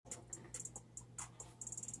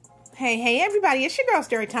Hey, everybody, it's your girl,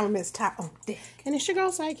 Storytime with Miss Top on Deck. And it's your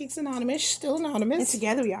girl, Psychics Anonymous, still anonymous. And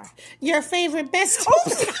together we are. Your favorite bestie.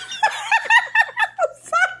 Oops! Sorry.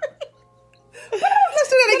 Let's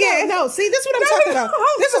do that again. No, see, this is what I'm talking about.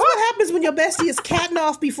 This is what happens when your bestie is catting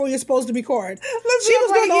off before you're supposed to record. She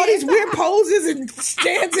was doing all these weird poses and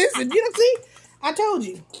stances, and you know, see? I told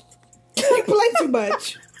you. You play too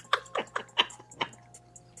much.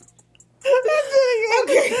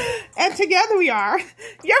 Okay. And together we are. Come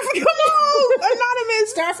on,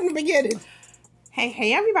 Anonymous. Start from the beginning.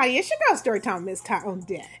 Hey, everybody, it's your girl, Storytime Miss Top on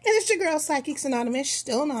Deck. And it's your girl, Psychics Anonymous,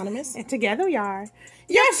 still anonymous. And together we are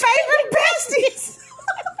your favorite besties.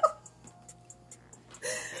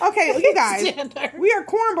 Okay, you guys, we are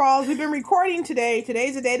cornballs. We've been recording today.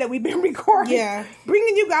 Today's the day that we've been recording. Yeah.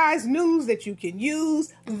 Bringing you guys news that you can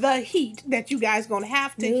use, the heat that you guys going to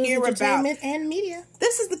have to News, hear about. entertainment, and media.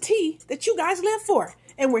 This is the tea that you guys live for.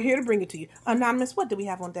 And we're here to bring it to you. Anonymous, what do we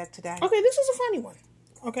have on deck today? Okay, this is a funny one.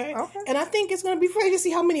 Okay. And I think it's going to be funny to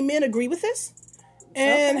see how many men agree with this.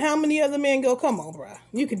 And how many other men go, come on, bruh.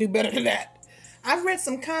 You can do better than that. I've read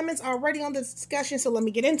some comments already on this discussion, so let me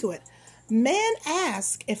get into it. Man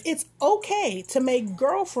ask if it's okay to make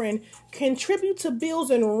girlfriend contribute to bills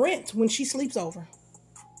and rent when she sleeps over.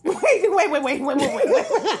 Wait. What?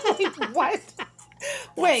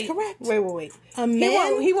 Wait. Correct. Wait. A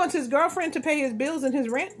man He wants his girlfriend to pay his bills and his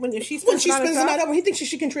rent when she spends the night over. He thinks she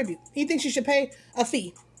should contribute. He thinks she should pay a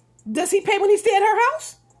fee. Does he pay when he stay at her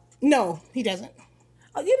house? No, he doesn't.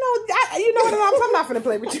 You know what? I'm not going to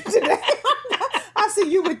play with you today. I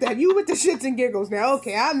see you with that. You with the shits and giggles now.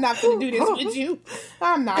 Okay, I'm not going to do this with you.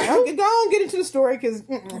 I'm not. Okay, go on, get into the story because.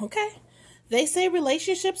 Okay. They say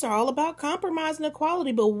relationships are all about compromise and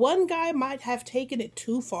equality, but one guy might have taken it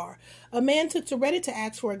too far. A man took to Reddit to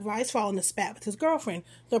ask for advice following a spat with his girlfriend.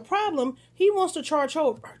 The problem, he wants to charge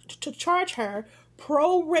her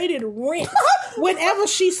prorated rent whenever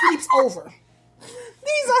she sleeps over.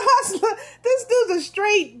 These are hustlers. This dude's a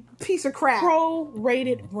straight piece of crap.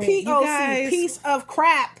 Prorated rent. P-O-C, piece of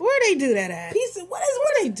crap. Where they do that at?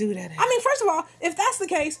 Where they do that at? I mean, first of all, if that's the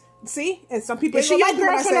case, see, and some people is she your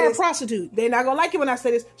girlfriend or a prostitute? They're not gonna like it when I say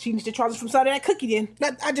this. She needs to charge us from some of that cookie then.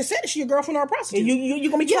 I just said, is she your girlfriend or a prostitute? You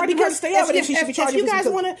gonna be charging her to stay over there. If you guys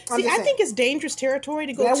want to see, I think it's dangerous territory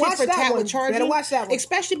to go tit for tat with charging. Better watch that one.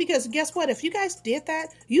 Especially because guess what? If you guys did that,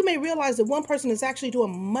 you may realize that one person is actually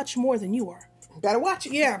doing much more than you are. Better watch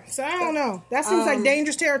it. Yeah, so I don't know. That seems like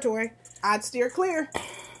dangerous territory. I'd steer clear.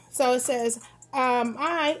 So it says,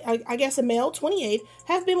 I guess a male, 28,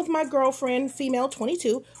 have been with my girlfriend, female,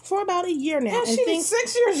 22, for about a year now. And she's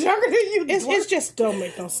 6 years younger than you. It's just don't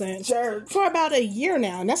make no sense. Sure. For about a year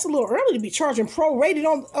now, and that's a little early to be charging prorated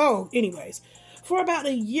on. Anyways. For about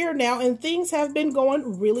a year now, and things have been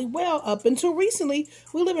going really well up until recently.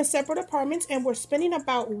 We live in separate apartments, and we're spending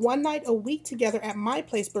about one night a week together at my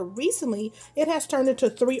place, but recently it has turned into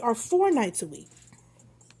 3 or 4 nights a week.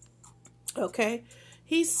 Okay.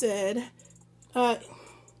 He said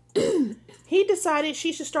he decided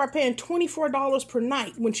she should start paying $24 per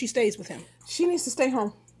night when she stays with him. She needs to stay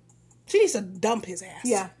home. She needs to dump his ass.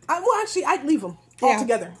 Yeah. I'd leave him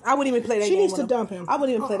altogether. I wouldn't even play that game. She needs to dump him. I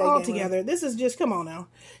wouldn't even play that game altogether. This is just, come on now.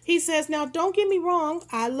 He says, now don't get me wrong.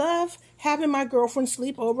 I love having my girlfriend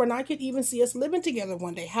sleep over, and I could even see us living together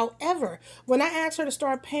one day. However, when I asked her to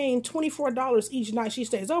start paying $24 each night she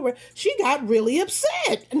stays over, she got really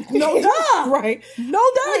upset. No duh. Right. No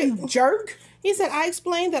duh, you jerk. He said, I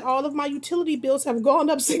explained that all of my utility bills have gone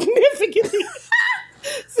up significantly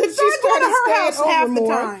since she started her house half more.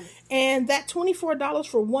 The time. And that $24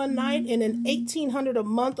 for one night in an $1,800 a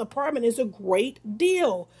month apartment is a great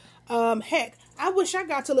deal. Heck, I wish I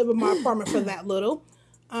got to live in my apartment for that little.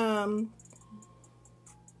 So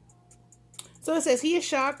it says he is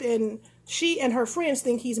shocked, and she and her friends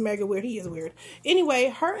think he's mega weird. He is weird. Anyway,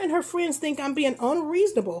 her and her friends think I'm being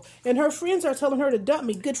unreasonable, and her friends are telling her to dump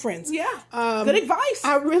me. Good friends. Yeah. Good advice.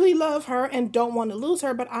 I really love her and don't want to lose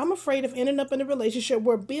her, but I'm afraid of ending up in a relationship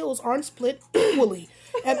where bills aren't split equally.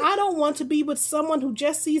 And I don't want to be with someone who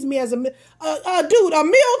just sees me as a meal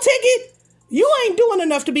ticket. You ain't doing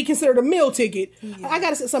enough to be considered a meal ticket. Yeah. I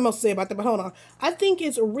got something else to say about that, but hold on. I think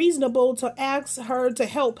it's reasonable to ask her to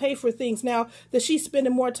help pay for things now that she's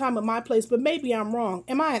spending more time at my place, but maybe I'm wrong.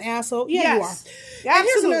 Am I an asshole? Yeah, yes. You are. And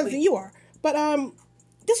here's another thing, you are. But I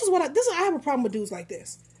have a problem with dudes like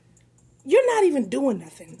this. you're not even doing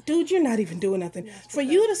nothing. Dude, you're not even doing nothing. For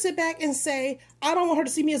you to sit back and say, I don't want her to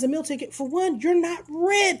see me as a meal ticket, for one, you're not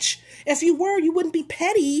rich. If you were, you wouldn't be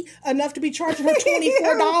petty enough to be charging her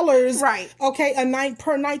 $24 right. Okay, a night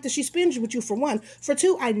per night that she spends with you, for one. For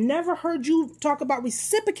two, I never heard you talk about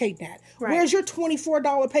reciprocate that. Right. Where's your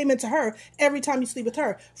 $24 payment to her every time you sleep with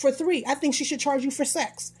her? For three, I think she should charge you for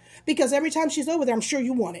sex. Because every time she's over there, I'm sure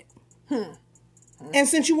you want it. And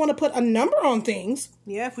since you want to put a number on things,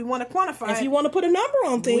 yeah, if we want to quantify, if you want to put a number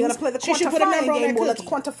on things, we got to play the she should put a quantifying number on game. that Well, let's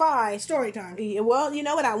cookie. quantify. Story time. Yeah, well, you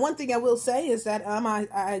know what? One thing I will say is that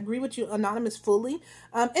I agree with you, Anonymous, fully.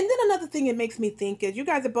 And then another thing it makes me think is you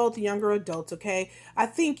guys are both younger adults, okay? I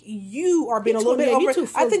think you are being a little bit over.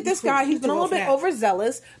 I think this guy, he's been a little bit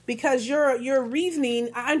overzealous because your reasoning.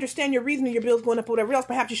 I understand your reasoning. Your bill's going up or whatever else.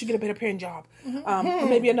 Perhaps you should get a better paying job, or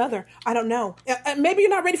maybe another. I don't know. Maybe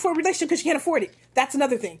you're not ready for a relationship because you can't afford it. That's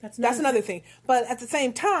another thing. That's another thing. But at the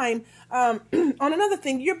same time, on another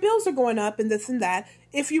thing, your bills are going up and this and that.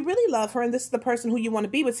 If you really love her and this is the person who you want to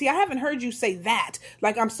be with, see, I haven't heard you say that.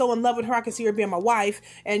 Like, I'm so in love with her, I can see her being my wife.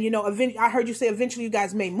 And, I heard you say eventually you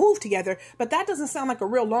guys may move together. But that doesn't sound like a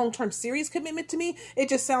real long-term serious commitment to me. It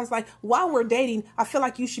just sounds like while we're dating, I feel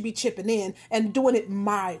like you should be chipping in and doing it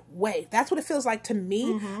my way. That's what it feels like to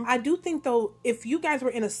me. I do think, though, if you guys were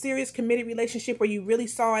in a serious committed relationship where you really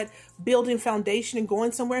saw it building foundation and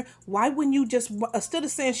going somewhere, why wouldn't you just, instead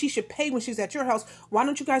of saying she should pay when she's at your house, why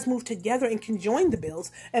don't you guys move together and conjoin the bills?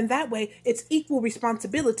 And that way it's equal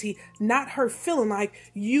responsibility, not her feeling like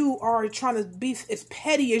you are trying to be as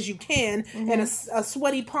petty as you can and a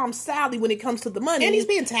sweaty palm Sally when it comes to the money. And he's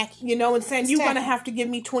being tacky. And saying, you're going to have to give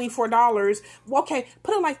me $24. Well, okay,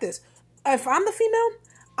 put it like this. If I'm the female,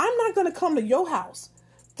 I'm not going to come to your house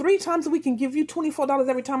 3 times a week and give you $24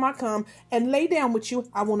 every time I come and lay down with you.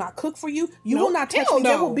 I will not cook for you. You will not touch me.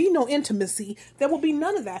 There will be no intimacy. There will be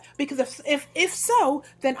none of that. Because if so,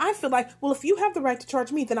 then I feel like, well, if you have the right to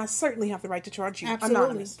charge me, then I certainly have the right to charge you.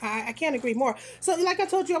 Absolutely. I can't agree more. So like I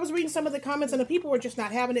told you, I was reading some of the comments and the people were just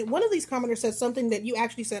not having it. One of these commenters said something that you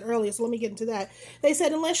actually said earlier, so let me get into that. They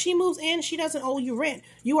said, unless she moves in, she doesn't owe you rent.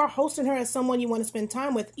 You are hosting her as someone you want to spend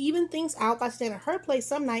time with. Even things out by staying at her place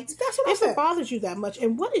some nights. That's what I said. If it bothers you that much.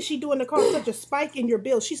 And what is she doing to cause such a spike in your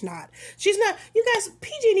bill? She's not. You guys,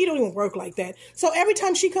 PG&E don't even work like that. So every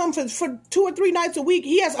time she comes for 2 or 3 nights a week,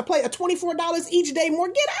 he has a play of $24 each day more.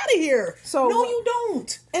 Get out of here. So no, you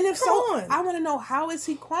don't. And if Come so, on. I want to know, how is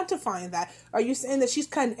he quantifying that? Are you saying that she's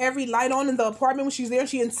cutting every light on in the apartment when she's there?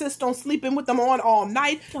 She insists on sleeping with them on all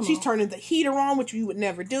night. She's turning the heater on, which you would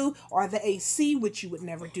never do, or the AC, which you would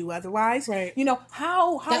never do otherwise. Right.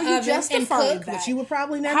 How are you justifying that? Which you would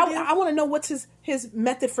probably never do. I want to know what's his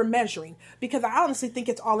method for measuring, because I honestly think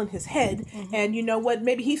it's all in his head. And you know what?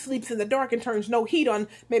 Maybe he sleeps in the dark and turns no heat on.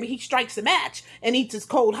 Maybe he strikes a match and eats his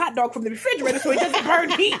cold hot dog from the refrigerator so he doesn't burn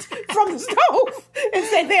heat from the stove and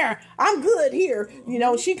say, there, I'm good here.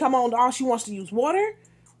 She come on, all she wants to use water.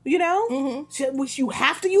 Which you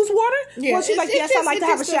have to use water. Yeah, well, she's like, yes, I like to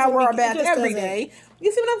have a shower or a bath every day.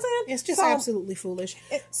 You see what I'm saying? It's just absolutely foolish.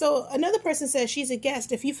 So another person says she's a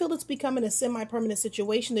guest. If you feel it's becoming a semi-permanent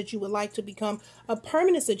situation that you would like to become a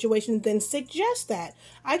permanent situation, then suggest that.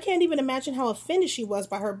 I can't even imagine how offended she was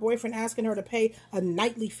by her boyfriend asking her to pay a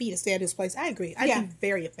nightly fee to stay at his place. I agree. I'd be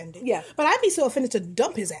very offended. Yeah. But I'd be so offended to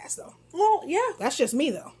dump his ass, though. Well, yeah. That's just me,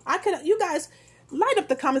 though. You guys, light up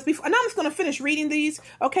the comments before, and I'm just going to finish reading these,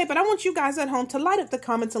 okay? But I want you guys at home to light up the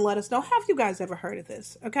comments and let us know, have you guys ever heard of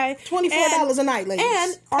this, okay? $24 a night, ladies.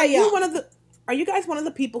 And are you guys one of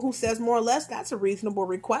the people who says more or less that's a reasonable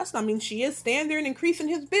request? I mean, she is standing there and increasing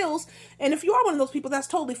his bills, and if you are one of those people, that's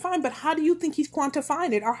totally fine, but how do you think he's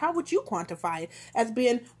quantifying it, or how would you quantify it as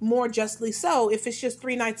being more justly so if it's just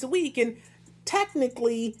 3 nights a week, and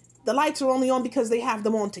technically the lights are only on because they have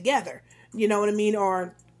them on together, you know what I mean,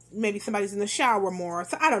 or maybe somebody's in the shower more.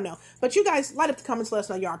 So I don't know. But you guys, light up the comments, let us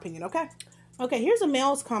know your opinion, okay? Okay, here's a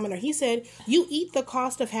male's commenter. He said, you eat the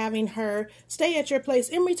cost of having her stay at your place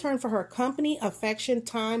in return for her company, affection,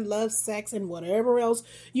 time, love, sex, and whatever else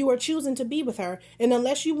you are choosing to be with her. And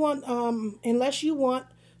unless you want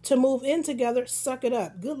to move in together, suck it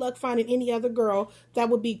up. Good luck finding any other girl that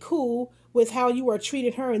would be cool with how you are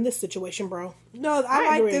treating her in this situation, bro. No,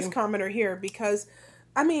 I like this commenter here because,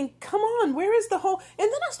 I mean, come on, where is the whole... And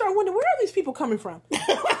then I start wondering, where are these people coming from? You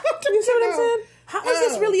see what I'm saying? How is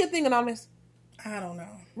this really a thing, Anonymous? I don't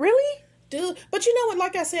know. Really? Dude, but you know what,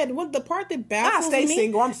 like I said, the part that baffles me... I stay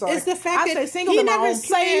single, I'm sorry. ...is the fact that I stay single in my own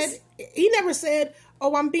place. He never said,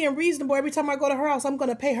 oh, I'm being reasonable. Every time I go to her house, I'm going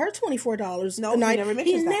to pay her $24 a night.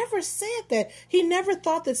 He never said that. He never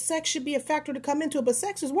thought that sex should be a factor to come into it, but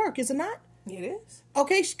sex is work, is it not? It is.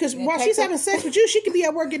 Okay, because while she's having sex with you, she could be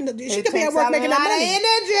at work making that money. It takes a lot of energy.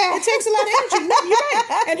 No, you're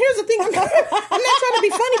right. And here's the thing: I'm not trying to be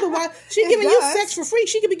funny, but while she's giving you sex for free,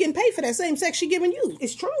 she could be getting paid for that same sex she's giving you.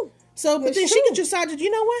 It's true. So, but then she could decide, you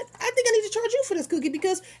know what? I think I need to charge you for this cookie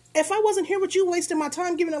because if I wasn't here with you wasting my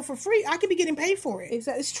time giving up for free, I could be getting paid for it.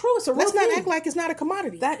 Exactly. It's true. It's a real Let's not act like it's not a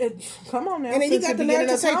commodity. Come on now. And then you got the nerve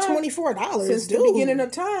to say $24. Since the beginning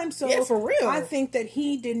of time. So yeah, for real. I think that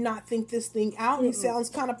he did not think this thing out. Mm-hmm. He sounds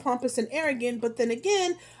kind of pompous and arrogant, but then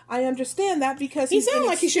again, I understand that because he sounds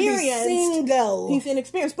like he should be single. He's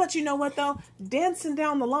inexperienced. But you know what, though? Dancing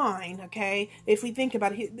down the line, okay, if we think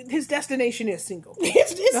about it, his destination is single.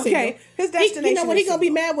 It's okay? Single. His destination you know what? He's going to be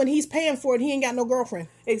mad when he's paying for it. He ain't got no girlfriend.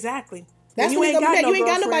 Exactly. That's when you ain't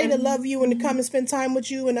got nobody to love you and to come and spend time with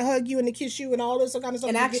you and to hug you and to kiss you and all this kind of stuff.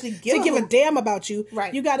 And actually give a damn about you.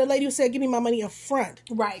 Right. You got a lady who said, give me my money up front.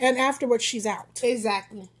 Right. And afterwards, she's out.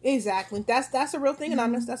 Exactly. That's a real thing,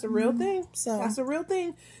 Anonymous. That's a real thing. So that's a real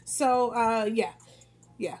thing. So, yeah.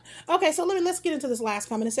 Yeah. Okay, so let's get into this last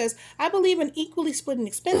comment. It says, I believe in equally splitting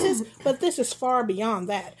expenses, but this is far beyond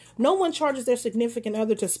that. No one charges their significant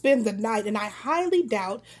other to spend the night, and I highly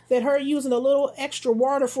doubt that her using a little extra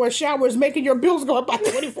water for a shower is making your bills go up by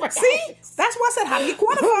 $24. See? That's why I said, how do you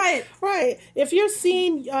quantify it? Right. If you're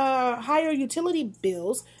seeing higher utility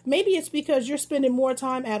bills, maybe it's because you're spending more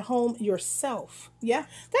time at home yourself. Yeah.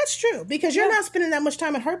 That's true, because you're not spending that much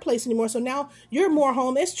time at her place anymore, so now you're more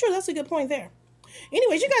home. It's true. That's a good point there.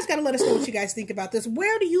 Anyways, you guys got to let us know what you guys think about this.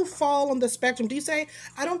 Where do you fall on the spectrum? Do you say,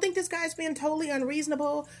 I don't think this guy's being totally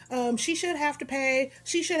unreasonable. She should have to pay.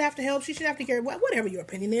 She should have to help. She should have to care. Whatever your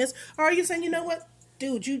opinion is. Or are you saying, you know what?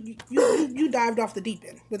 Dude, you dived off the deep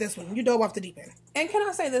end with this one. You dove off the deep end. And can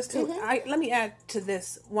I say this too? Mm-hmm. Let me add to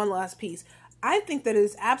this one last piece. I think that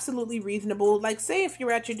is absolutely reasonable. Like, say if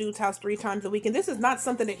you're at your dude's house 3 times a week, and this is not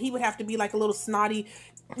something that he would have to be like a little snotty,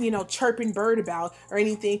 chirping bird about or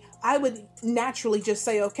anything. I would naturally just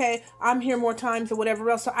say, okay, I'm here more times or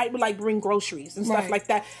whatever else. So I would like bring groceries and stuff like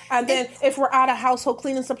that. And then if we're out of household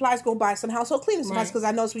cleaning supplies, go buy some household cleaning supplies because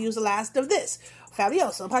I know we use the last of this.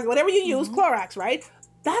 Fabiosa, whatever you use, Clorox, right?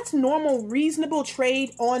 That's normal, reasonable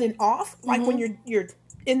trade on and off. Like when you're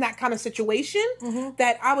in that kind of situation,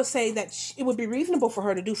 that I would say that it would be reasonable for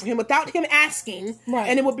her to do for him without him asking. Right.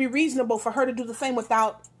 And it would be reasonable for her to do the same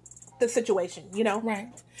without the situation, Right. You know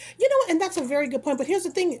what? And that's a very good point. But here's the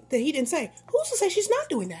thing that he didn't say. Who's to say she's not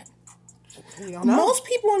doing that? We don't know. Most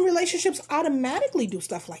people in relationships automatically do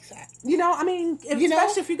stuff like that. Especially if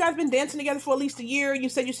you guys have been dancing together for at least a year, you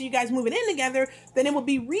said you see you guys moving in together, then it would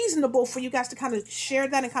be reasonable for you guys to kind of share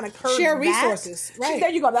that and kind of share resources. Right. There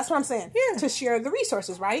you go. That's what I'm saying. Yeah. To share the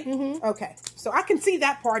resources, right? Mm-hmm. Okay. So I can see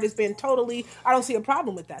that part has been totally, I don't see a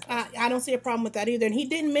problem with that. I don't see a problem with that either. And he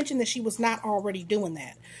didn't mention that she was not already doing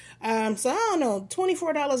that. So I don't know.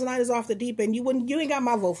 $24 a night is off the deep end. You ain't got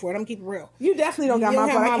my vote for it. I'm keeping it real. You definitely don't got my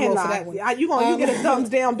vote. I can't lie. For that one. You get a thumbs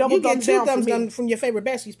down, double thumbs down. You get 2 thumbs down from your favorite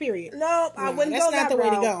besties. Period. No, I wouldn't go that route. That's not the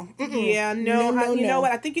way to go. Mm-mm. Yeah, no. You know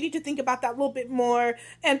what? I think you need to think about that a little bit more.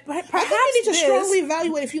 And perhaps I think you need to strongly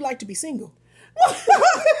evaluate if you like to be single.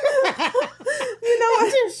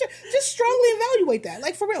 Just strongly evaluate that.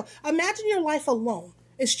 Like for real. Imagine your life alone.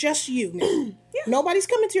 It's just you now. Yeah. Nobody's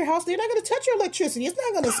coming to your house. They're not going to touch your electricity. It's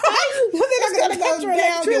not going to spike. It's going to go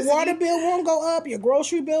down. Your water bill won't go up. Your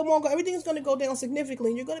grocery bill won't go. Everything's going to go down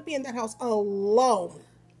significantly. And you're going to be in that house alone.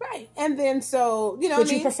 Right. And then so,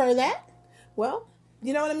 Would you prefer that? Well,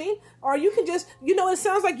 you know what I mean? Or you can just, it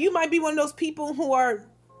sounds like you might be one of those people who are...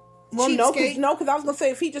 Well, no, because I was going to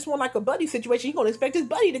say, if he just want like a buddy situation, you're going to expect his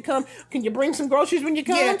buddy to come. Can you bring some groceries when you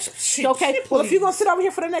come? Yeah, okay. Well, if you're going to sit over here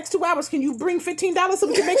for the next 2 hours, can you bring $15 so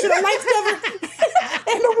we can make sure the lights covered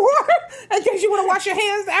and the water in case you want to wash your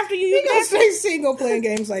hands after you use that? You're going to stay single playing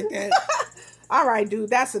games like that. All right, dude,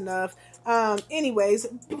 that's enough. Anyways,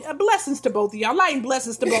 blessings to both of y'all. Lighting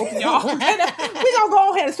blessings to both of y'all. We're going to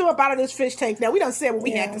go ahead and swim up out of this fish tank now. We done said what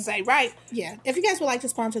we had to say, right? Yeah. If you guys would like to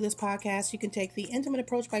sponsor this podcast, you can take the intimate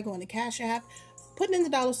approach by going to Cash App, putting in the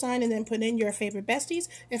 $, and then put in your favorite besties.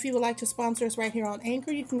 If you would like to sponsor us right here on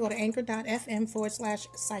Anchor, you can go to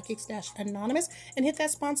anchor.fm/psychics-anonymous and hit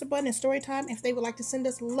that sponsor button in story time. If they would like to send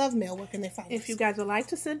us love mail, where can they find us? If you guys would like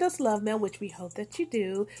to send us love mail, which we hope that you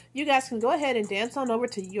do, you guys can go ahead and dance on over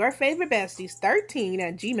to your favorite besties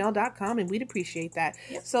 13@gmail.com, and we'd appreciate that.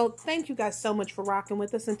 Yep. So thank you guys so much for rocking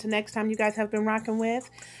with us. Until next time, you guys have been rocking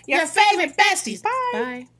with your favorite besties. Bye. Bye.